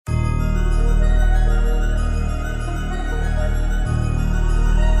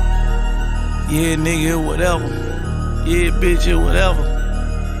Yeah, nigga, whatever. Yeah, bitch, yeah, whatever.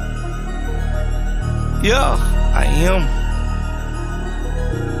 Yeah, I am.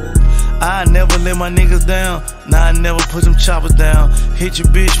 I never let my niggas down. Nah, I never put them choppers down. Hit your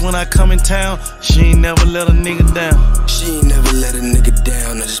bitch when I come in town. She ain't never let a nigga down. She ain't never let a nigga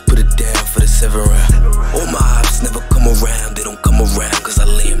down. I just put it down for the 7 round. All my ops never come around. They don't come around cause I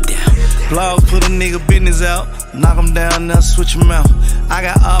lay them down. Blogs put a nigga business out. Knock him down, now switch him out. I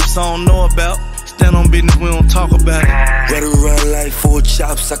got ops I don't know about. Stand on business, we don't talk about it. Ride around like 4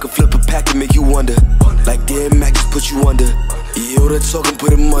 chops. I could flip a pack and make you wonder. Like dead Mac just put you under. Yeah, all that talking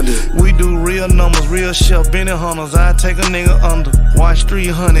put him under. We do real numbers, real chef, Benny Hunters. I take a nigga under. Watch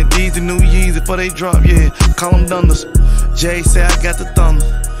 300, these the new Yeezy before they drop, yeah. Call them dunders. Jay say I got the thunder.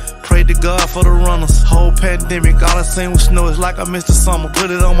 Pray to God for the runners. Whole pandemic, all I seen was snow. It's like I missed the summer.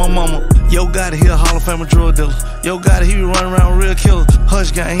 Put it on my mama. Yo, got it, he a Hall of Fame drug dealer. Yo, got it, he be running around with real killers.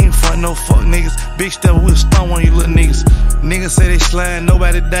 Hush gang, he ain't front no fuck niggas. Big stepper, we'll stun on you little niggas. Niggas say they slime,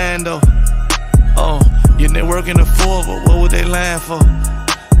 nobody dying though. Oh, you networking the 4, but what would they lying for?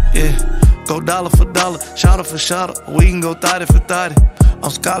 Yeah, go dollar for dollar, shotter for shotter. We can go 30 for 30. I'm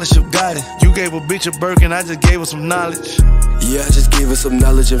scholarship guided. You gave a bitch a Birkin, I just gave her some knowledge. Yeah, I just gave her some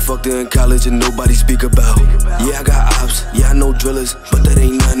knowledge and fucked her in college and nobody speak about. Yeah, I got ops, yeah, I know drillers, but that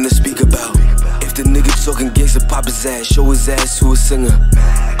ain't nothing to speak about. If the nigga talking gangsta, pop his ass, show his ass to a singer.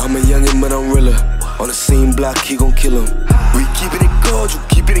 I'm a youngin', but I'm realer. On the same block, he gon' kill him. We keepin' it gold, you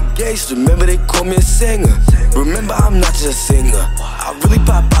keep it gangsta. Remember they call me a singer. Remember I'm not just a singer. I really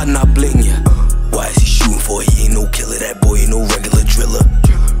pop out and I bling ya. Why is he shooting for? He ain't no killer, that boy ain't no regular driller.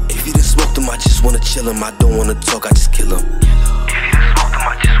 If you done smoked him, I just wanna chill him. I don't wanna talk, I just kill him. If you done smoked him,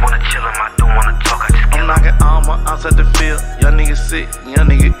 I just wanna chill him. I don't wanna talk, I just kill him. I'm knocking all my outside the field. Young nigga sick, young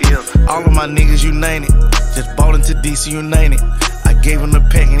nigga ill. All of my niggas united. Just bought into DC United. I gave him the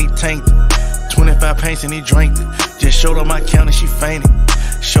pack and he tanked it. 25 paints and he drank it. Just showed her my count and she fainted.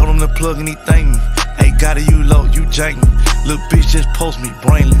 Showed him the plug and he thanked me. Hey, got it, you low, you jank me. Little bitch just post me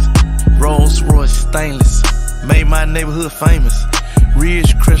brainless. Rolls Royce stainless. Made my neighborhood famous.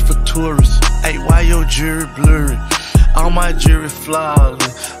 Ridge crest for tourists. Hey, why your jewelry blurry? All my jewelry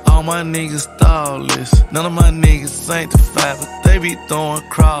flawless. All my niggas thoughtless. None of my niggas sanctified, but they be throwing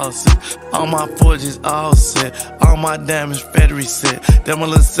crosses. All my forges all set. All my diamonds factory set. That my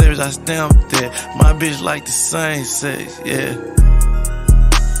little savage, I stamped that. My bitch like the same sex, yeah.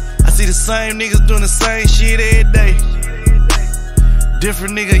 I see the same niggas doing the same shit every day.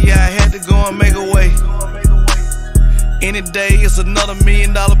 Different nigga, yeah, I had to go and make a way. Any day, it's another $1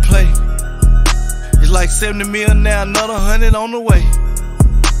 million play. It's like 70 mil now, another 100 on the way.